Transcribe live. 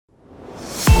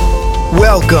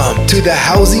Welcome to the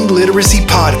Housing Literacy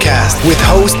Podcast with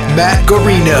host Matt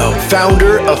Garino,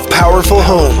 founder of Powerful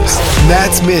Homes.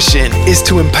 Matt's mission is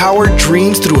to empower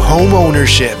dreams through home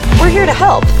ownership. We're here to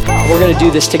help. We're going to do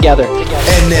this together.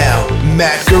 And now,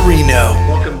 Matt Garino.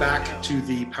 Welcome back to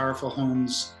the Powerful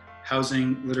Homes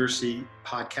Housing Literacy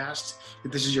Podcast.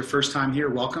 If this is your first time here,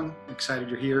 welcome. Excited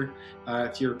you're here.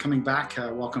 If you're coming back,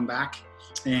 welcome back.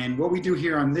 And what we do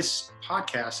here on this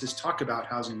podcast is talk about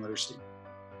housing literacy.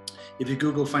 If you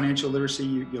Google financial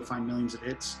literacy, you'll find millions of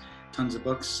hits, tons of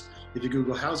books. If you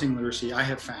Google housing literacy, I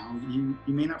have found you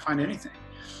may not find anything.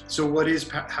 So what is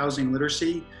housing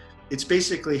literacy? It's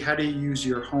basically how to use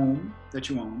your home that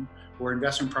you own or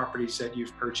investment properties that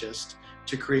you've purchased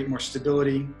to create more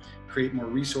stability, create more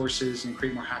resources, and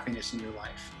create more happiness in your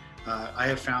life. I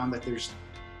have found that there's,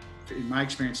 in my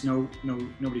experience,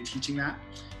 nobody teaching that.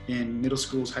 In middle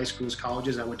schools, high schools,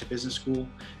 colleges, I went to business school.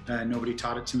 Nobody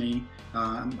taught it to me.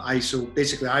 So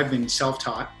basically, I've been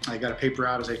self-taught. I got a paper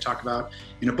out, as I talk about,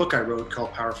 in a book I wrote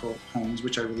called Powerful Homes,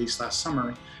 which I released last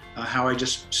summer. How I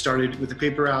just started with the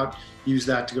paper out, used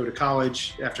that to go to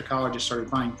college. After college, I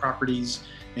started buying properties.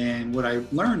 And what I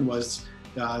learned was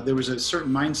there was a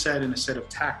certain mindset and a set of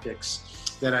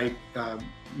tactics that I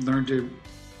learned to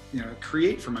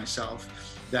create for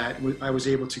myself, that I was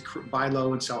able to buy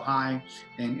low and sell high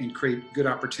and create good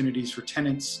opportunities for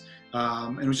tenants.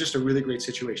 And it was just a really great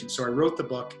situation. So I wrote the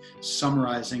book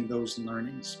summarizing those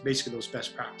learnings, basically those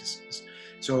best practices.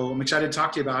 So I'm excited to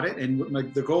talk to you about it. And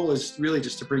the goal is really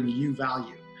just to bring you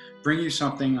value, bring you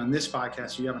something on this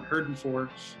podcast you haven't heard before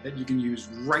that you can use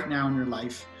right now in your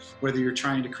life, whether you're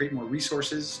trying to create more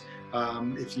resources,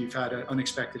 if you've had an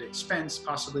unexpected expense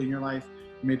possibly in your life,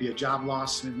 maybe a job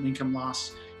loss, an income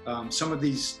loss. Some of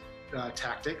these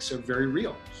tactics are very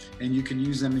real and you can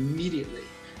use them immediately.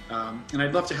 And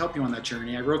I'd love to help you on that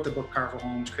journey. I wrote the book Powerful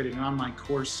Homes, created an online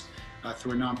course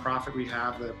through a nonprofit we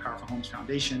have, the Powerful Homes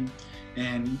Foundation.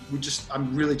 And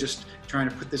I'm really just trying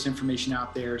to put this information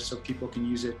out there so people can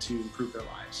use it to improve their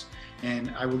lives.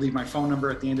 And I will leave my phone number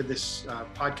at the end of this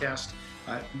podcast.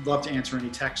 I'd love to answer any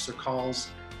texts or calls,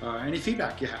 any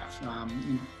feedback you have,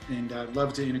 and I'd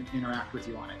love to interact with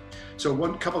you on it. So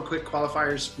couple of quick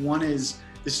qualifiers. One is,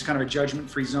 this is kind of a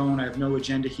judgment-free zone. I have no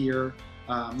agenda here.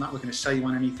 I'm not looking to sell you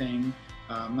on anything.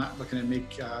 I'm not looking to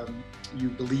make you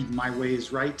believe my way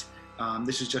is right.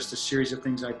 This is just a series of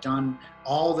things I've done.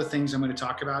 All the things I'm going to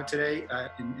talk about today,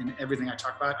 and everything I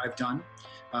talk about, I've done.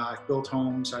 I've built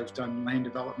homes. I've done land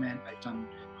development. I've done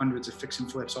hundreds of fix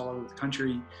and flips all over the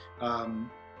country.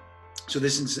 So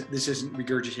this isn't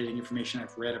regurgitating information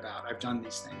I've read about. I've done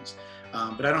these things,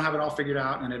 but I don't have it all figured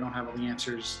out, and I don't have all the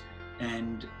answers.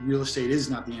 And real estate is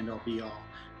not the end-all, be-all.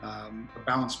 A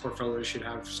balanced portfolio should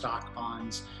have stock,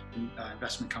 bonds,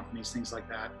 investment companies, things like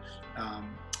that.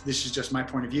 This is just my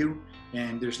point of view,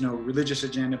 and there's no religious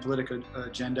agenda, political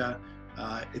agenda.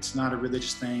 It's not a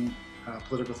religious thing,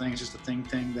 political thing. It's just a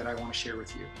thing that I want to share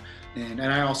with you. And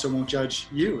I also won't judge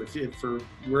you if for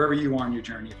wherever you are in your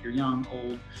journey. If you're young,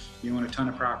 old, you own a ton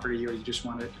of property, or you just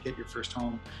want to get your first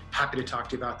home, happy to talk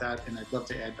to you about that. And I'd love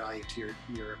to add value to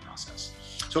your process.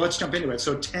 So let's jump into it.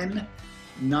 So 10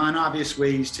 non-obvious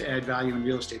ways to add value in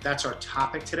real estate. That's our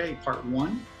topic today, part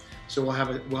one. So we'll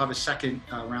have a second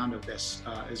round of this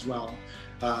as well.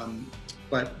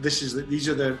 But these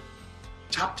are the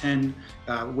top 10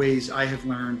 ways I have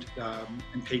learned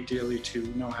and paid dearly to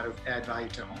know how to add value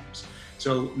to homes.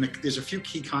 So there's a few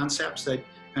key concepts that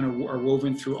kind of are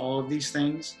woven through all of these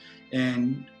things.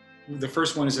 And the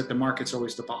first one is that the market's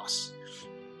always the boss.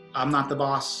 I'm not the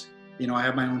boss. I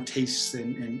have my own tastes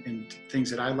and things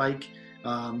that I like.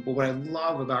 But what I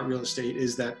love about real estate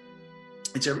is that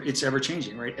it's ever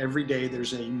changing, right? Every day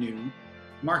there's a new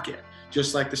market,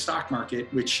 just like the stock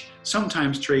market, which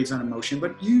sometimes trades on emotion,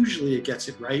 but usually it gets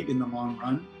it right in the long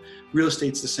run. Real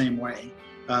estate's the same way.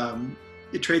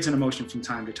 It trades on emotion from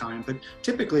time to time, but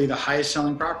typically the highest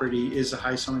selling property is the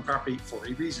highest selling property for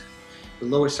a reason. The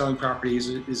lowest selling property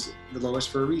is the lowest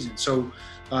for a reason. So,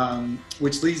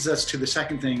 which leads us to the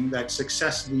second thing, that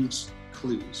success leaves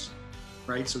clues.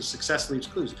 Right? So success leaves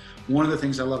clues. One of the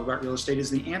things I love about real estate is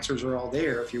the answers are all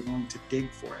there if you're willing to dig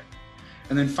for it.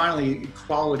 And then finally,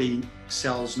 quality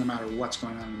sells no matter what's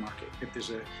going on in the market. If there's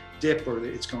a dip or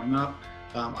it's going up,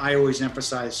 I always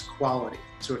emphasize quality.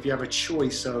 So if you have a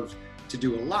choice to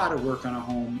do a lot of work on a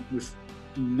home with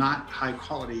not high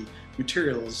quality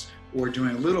materials or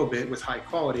doing a little bit with high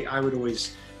quality, I would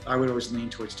always lean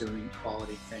towards doing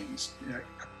quality things,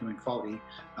 doing quality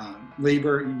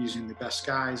labor, using the best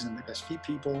guys and the best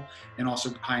people, and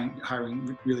also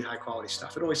hiring really high quality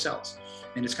stuff. It always sells.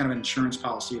 And it's kind of an insurance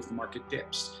policy if the market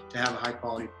dips to have a high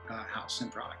quality house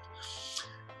and product.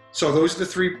 So those are the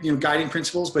three guiding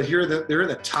principles, but here are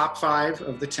the top 5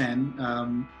 of the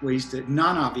 10 ways,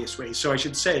 non-obvious ways. So I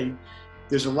should say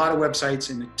there's a lot of websites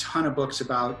and a ton of books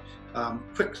about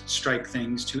quick strike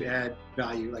things to add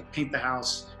value, like paint the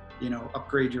house,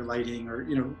 upgrade your lighting, or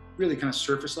really kind of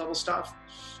surface level stuff.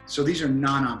 So these are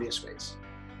non-obvious ways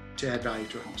to add value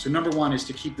to a home. So number 1 is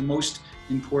to keep the most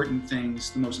important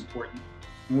things the most important.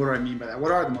 And what do I mean by that?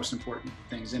 What are the most important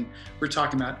things? And we're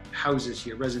talking about houses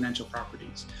here, residential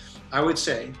properties. I would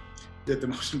say that the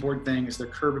most important thing is the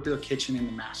curb appeal kitchen and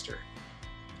the master.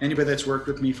 Anybody that's worked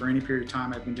with me for any period of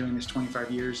time, I've been doing this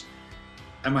 25 years,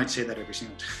 I might say that every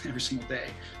single day.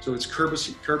 So it's curb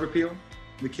appeal,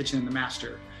 the kitchen, and the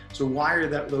master. So why are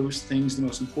those things the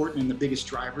most important and the biggest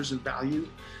drivers of value?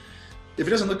 If it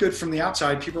doesn't look good from the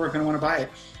outside, people aren't going to want to buy it.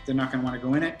 They're not going to want to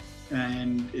go in it,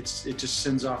 and it just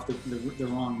sends off the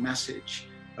wrong message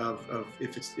of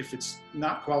if it's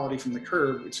not quality from the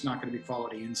curb, it's not going to be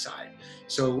quality inside.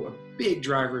 So a big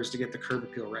driver is to get the curb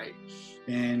appeal right.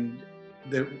 And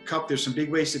there's some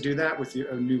big ways to do that with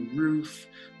a new roof.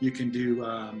 You can do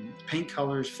paint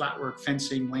colors, flat work,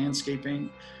 fencing,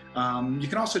 landscaping. You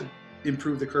can also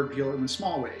improve the curb appeal in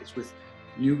small ways with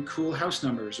new cool house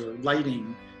numbers or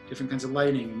lighting, different kinds of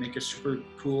lighting, and make a super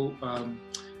cool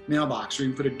mailbox, or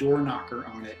even put a door knocker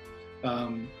on it.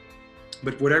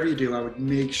 But whatever you do, I would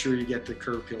make sure you get the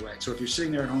curb appeal right. So if you're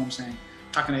sitting there at home saying,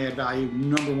 how can I add value?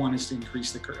 Number 1 is to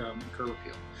increase the curb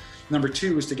appeal. Number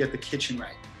 2 is to get the kitchen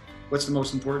right. What's the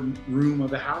most important room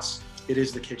of the house? It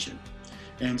is the kitchen.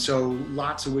 And so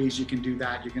lots of ways you can do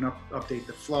that. You can update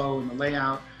the flow and the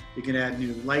layout. You can add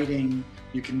new lighting.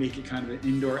 You can make it kind of an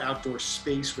indoor-outdoor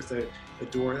space with a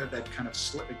door that kind of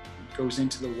goes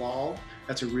into the wall.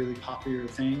 That's a really popular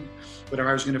thing. But if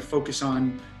I was going to focus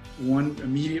on one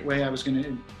immediate way I was going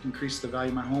to increase the value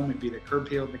of my home, it'd be the curb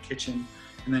appeal, the kitchen,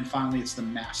 and then finally it's the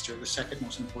master, the second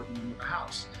most important room of the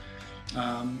house.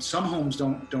 Some homes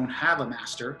don't have a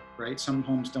master, right? Some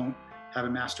homes don't have a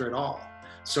master at all.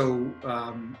 So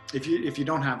if you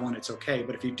don't have one, it's okay.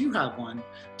 But if you do have one,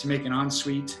 to make an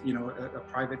ensuite, a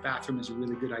private bathroom is a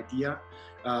really good idea.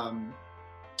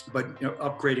 But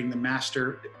upgrading the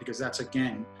master, because that's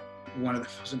again one of the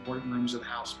most important rooms of the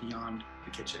house beyond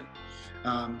the kitchen.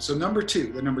 So the number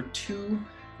two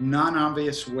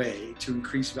non-obvious way to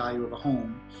increase value of a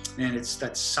home, and it's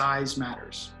that size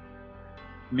matters.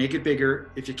 Make it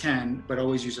bigger if you can, but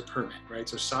always use a permit, right?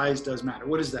 So size does matter.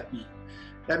 What does that mean?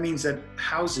 That means that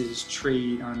houses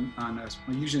trade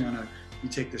you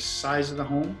take the size of the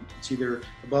home, it's either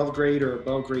above grade or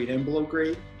above grade and below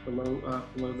grade, below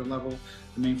the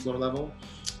main floor level,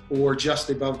 or just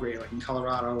above grade, like in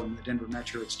Colorado and the Denver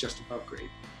Metro, it's just above grade.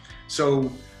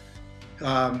 So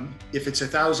if it's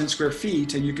 1,000 square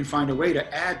feet and you can find a way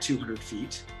to add 200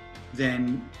 feet,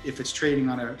 then if it's trading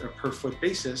on a per foot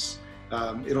basis,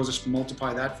 it'll just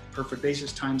multiply that per foot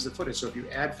basis times the footage. So if you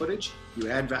add footage, you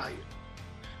add value.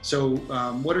 So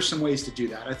what are some ways to do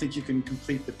that? I think you can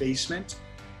complete the basement.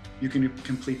 You can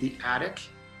complete the attic,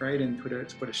 right, and put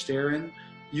a stair in.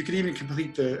 You can even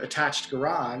complete the attached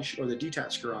garage or the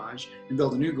detached garage and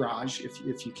build a new garage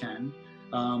if you can,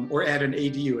 or add an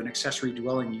ADU, an accessory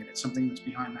dwelling unit, something that's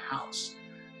behind the house.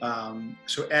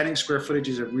 So adding square footage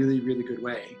is a really, really good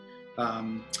way.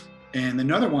 And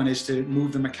another one is to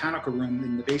move the mechanical room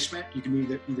in the basement. You can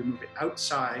either move it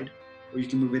outside or you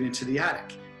can move it into the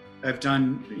attic. I've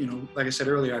done, like I said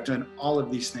earlier, I've done all of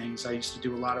these things. I used to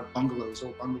do a lot of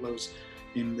old bungalows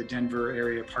in the Denver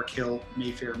area, Park Hill,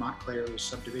 Mayfair, Montclair, those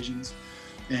subdivisions.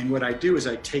 And what I do is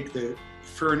I take the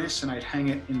furnace and I'd hang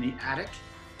it in the attic.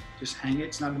 Just hang it.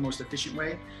 It's not the most efficient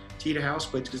way to heat a house,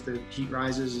 but because the heat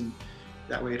rises and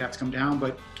that way it'd have to come down.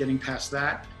 But getting past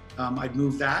that, I'd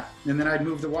move that, and then I'd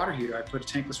move the water heater. I'd put a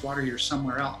tankless water heater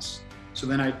somewhere else. So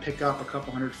then I'd pick up a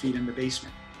couple hundred feet in the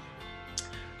basement.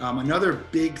 Another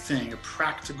big thing, a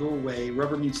practical way,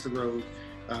 rubber meets the road,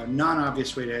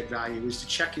 non-obvious way to add value is to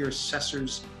check your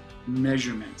assessor's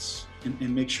measurements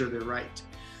and make sure they're right.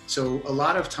 So a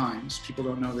lot of times, people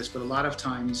don't know this, but a lot of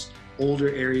times older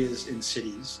areas in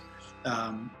cities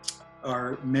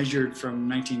are measured from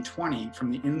 1920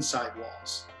 from the inside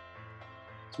walls.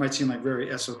 This might seem like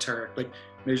very esoteric, but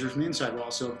measured from the inside wall.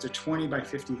 So if it's a 20 by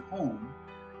 50 home,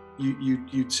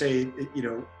 you'd say,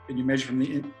 and you measure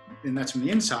and that's from the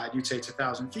inside, you'd say it's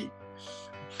 1,000 feet.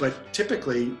 But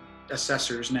typically,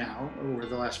 assessors now, over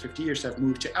the last 50 years, have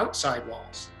moved to outside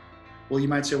walls. Well, you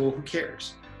might say, well, who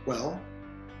cares? Well,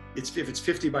 if it's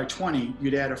 50 by 20,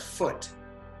 you'd add a foot,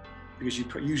 because you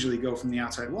usually go from the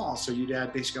outside wall. So you'd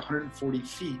add basically 140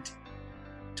 feet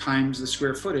times the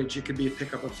square footage. It could be a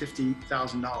pickup of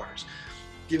 $50,000.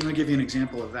 Let me give you an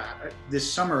example of that.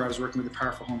 This summer, I was working with a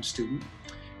Powerful Home student,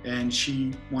 and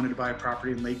she wanted to buy a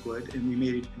property in Lakewood, and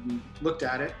we looked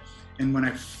at it. And when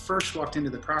I first walked into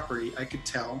the property, I could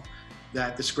tell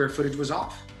that the square footage was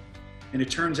off. And it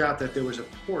turns out that there was a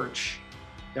porch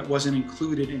that wasn't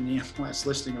included in the MLS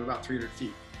listing of about 300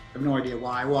 feet. I have no idea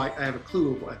why. Well, I have a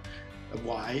clue of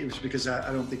why. It was because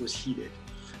I don't think it was heated.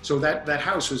 So that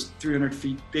house was 300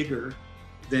 feet bigger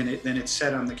than it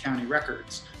said on the county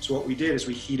records. So what we did is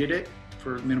we heated it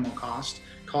for minimal cost,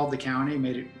 called the county,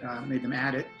 made them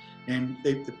add it, and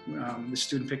the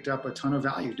student picked up a ton of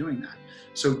value doing that.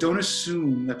 So don't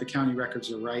assume that the county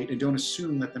records are right, and don't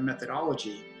assume that the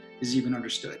methodology is even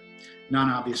understood.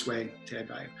 Non-obvious way to add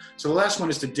value. So the last one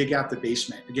is to dig out the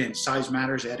basement. Again, size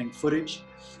matters, adding footage.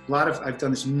 I've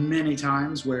done this many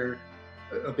times where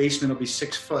a basement will be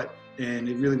 6 foot and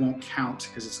it really won't count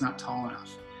because it's not tall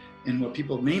enough. And what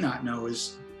people may not know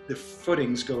is the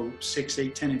footings go 6,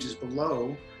 8, 10 inches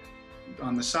below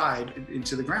on the side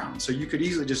into the ground. So you could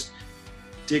easily just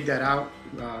dig that out,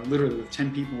 literally with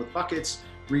 10 people with buckets,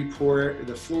 re-pour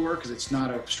the floor because it's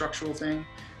not a structural thing,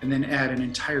 and then add an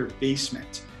entire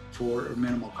basement for a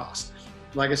minimal cost.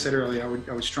 Like I said earlier,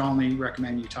 I would strongly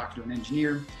recommend you talking to an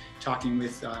engineer, talking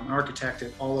with an architect,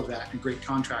 and all of that, and great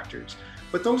contractors.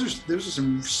 But those are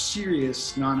some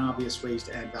serious, non-obvious ways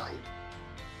to add value.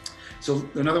 So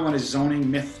another one is zoning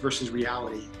myth versus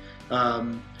reality.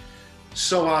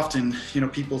 So often,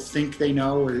 people think they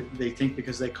know, or they think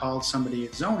because they called somebody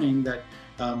at zoning that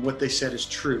what they said is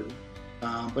true.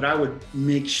 But I would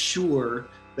make sure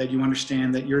that you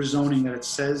understand that your zoning that it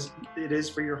says it is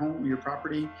for your home, your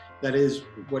property, that is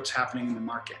what's happening in the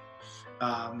market.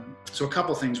 So a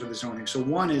couple things with the zoning. So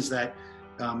one is that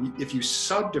if you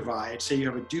subdivide, say you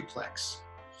have a duplex,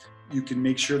 you can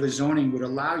make sure the zoning would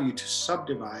allow you to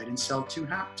subdivide and sell two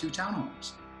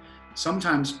townhomes.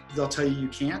 Sometimes they'll tell you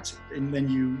can't, and then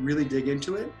you really dig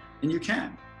into it and you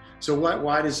can. So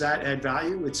why does that add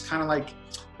value? It's kind of like,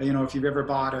 if you've ever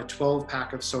bought a 12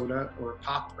 pack of soda or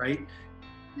pop, right?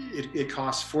 It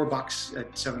costs $4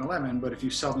 at 7-Eleven, but if you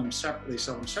sell them separately,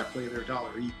 they're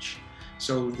 $1 each.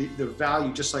 So the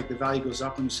value, just like the value goes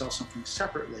up when you sell something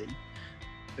separately,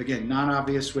 again,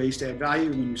 non-obvious ways to add value.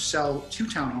 When you sell 2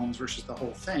 townhomes versus the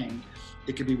whole thing,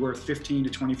 it could be worth 15 to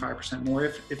 25% more,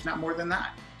 if not more than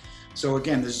that. So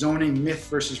again, the zoning myth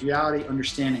versus reality,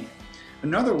 understanding it.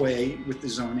 Another way with the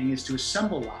zoning is to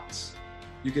assemble lots.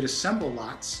 You could assemble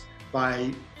lots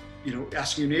by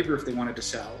asking your neighbor if they wanted to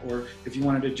sell, or if you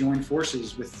wanted to join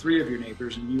forces with 3 of your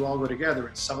neighbors and you all go together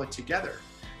and sell it together.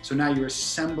 So now you're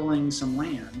assembling some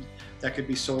land that could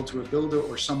be sold to a builder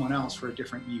or someone else for a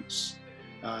different use.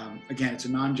 Again, it's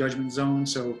a non-judgment zone,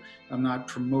 so I'm not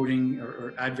promoting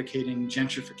or advocating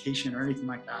gentrification or anything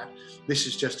like that. This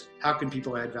is just how can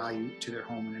people add value to their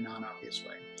home in a non-obvious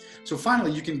way. So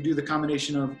finally, you can do the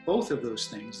combination of both of those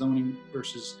things, zoning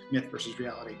versus myth versus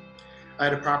reality. I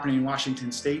had a property in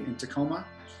Washington State in Tacoma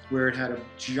where it had a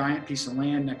giant piece of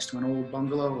land next to an old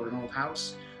bungalow or an old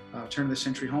house, turn of the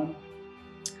century home.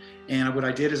 And what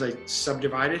I did is I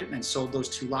subdivided it and sold those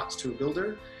 2 lots to a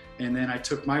builder. And then I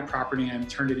took my property and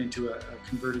turned it into a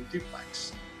converted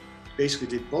duplex. Basically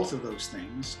did both of those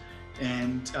things.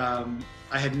 And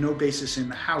I had no basis in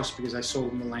the house because I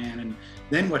sold the land. And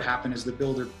then what happened is the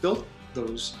builder built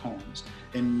those homes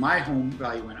and my home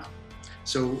value went up.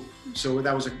 So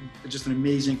that was just an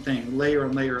amazing thing, layer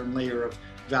and layer and layer of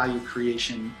value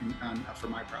creation for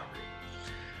my property.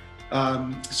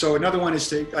 So another one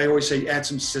is I always say add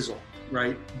some sizzle,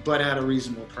 right? But at a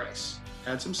reasonable price.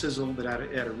 Add some sizzle, but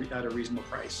at a reasonable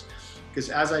price. Because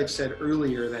as I've said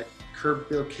earlier, that curb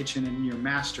built kitchen and your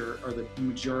master are the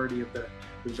majority of the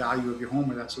value of your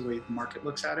home, or that's the way the market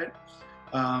looks at it.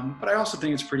 But I also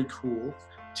think it's pretty cool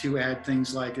to add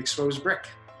things like exposed brick,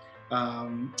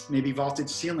 maybe vaulted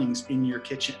ceilings in your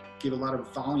kitchen, give a lot of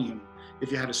volume.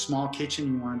 If you had a small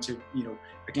kitchen, you wanted to,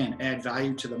 again, add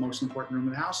value to the most important room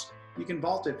in the house, you can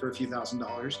vault it for a few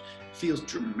 $1,000s. It feels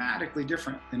dramatically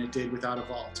different than it did without a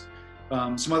vault.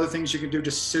 Some other things you can do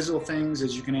to sizzle things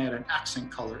is you can add an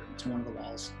accent color to one of the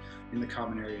walls in the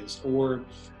common areas, or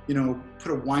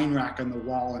put a wine rack on the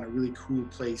wall in a really cool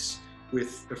place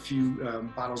with a few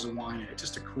bottles of wine in it,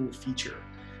 just a cool feature.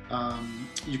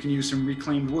 You can use some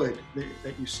reclaimed wood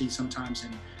that you see sometimes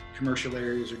in commercial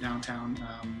areas or downtown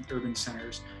urban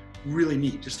centers. Really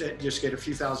neat. Just get a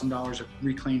few $1,000s of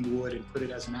reclaimed wood and put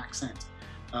it as an accent,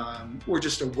 or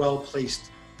just a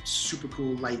well-placed, super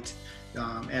cool light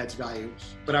adds value.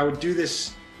 But I would do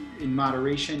this in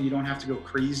moderation. You don't have to go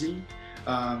crazy.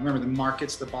 Remember, the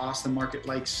market's the boss. The market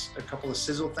likes a couple of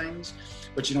sizzle things,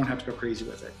 but you don't have to go crazy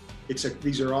with it.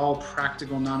 These are all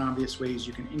practical, non-obvious ways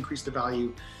you can increase the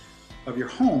value of your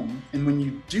home. And when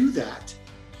you do that,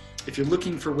 if you're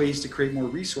looking for ways to create more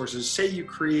resources, say you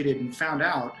created and found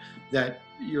out that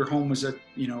your home was at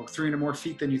 300 more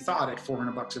feet than you thought at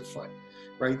 $400 a foot,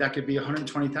 right? That could be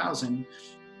 $120,000.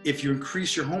 If you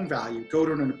increase your home value, go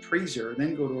to an appraiser,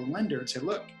 then go to a lender and say,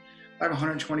 look, I have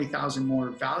 $120,000 more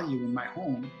value in my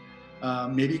home.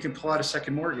 Maybe you can pull out a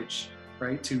second mortgage,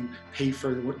 right, to pay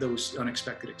for those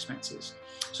unexpected expenses.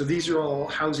 So these are all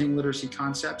housing literacy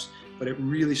concepts, but it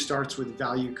really starts with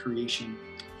value creation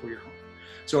for your home.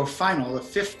 So the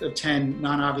fifth of 10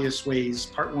 non-obvious ways,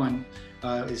 part one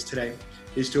is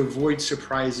to avoid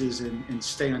surprises and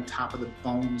stay on top of the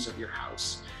bones of your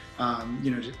house.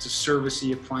 To service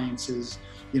the appliances,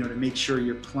 to make sure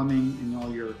your plumbing and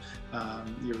all your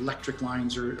electric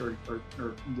lines are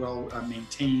well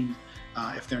maintained.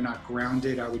 If they're not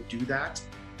grounded, I would do that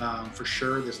for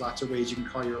sure. There's lots of ways you can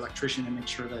call your electrician and make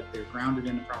sure that they're grounded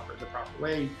in the proper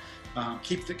way.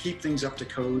 Keep things up to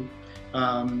code.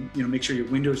 Make sure your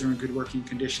windows are in good working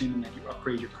condition and that you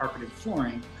upgrade your carpet and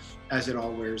flooring as it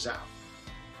all wears out.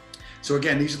 So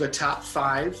again, these are the top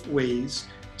 5 ways,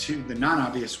 the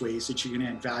non-obvious ways that you can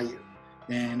add value.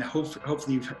 And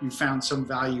hopefully you've found some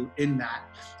value in that.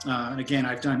 And again,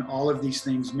 I've done all of these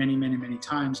things many, many, many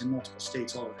times in multiple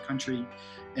states all over the country.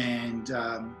 And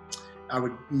I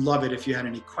would love it if you had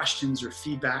any questions or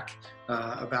feedback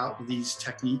about these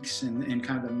techniques and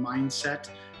kind of the mindset.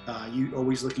 You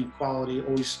always looking at quality,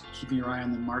 always keeping your eye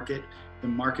on the market. The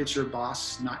market's your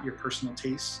boss, not your personal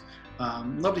tastes.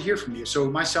 Love to hear from you. So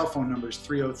my cell phone number is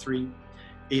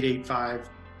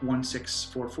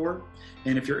 303-885-1644.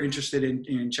 And if you're interested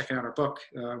in checking out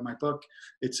my book,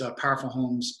 it's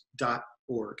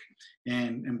powerfulhomes.org.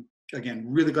 And again,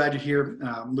 really glad you're here.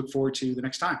 Look forward to the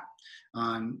next time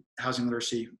on Housing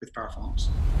Literacy with Powerful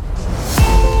Homes.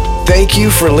 Thank you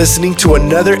for listening to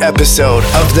another episode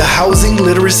of the Housing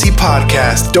Literacy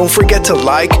Podcast. Don't forget to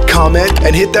like, comment,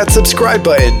 and hit that subscribe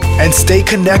button. And stay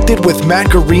connected with Matt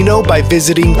Garino by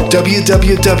visiting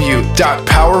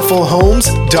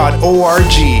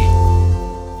www.powerfulhomes.org.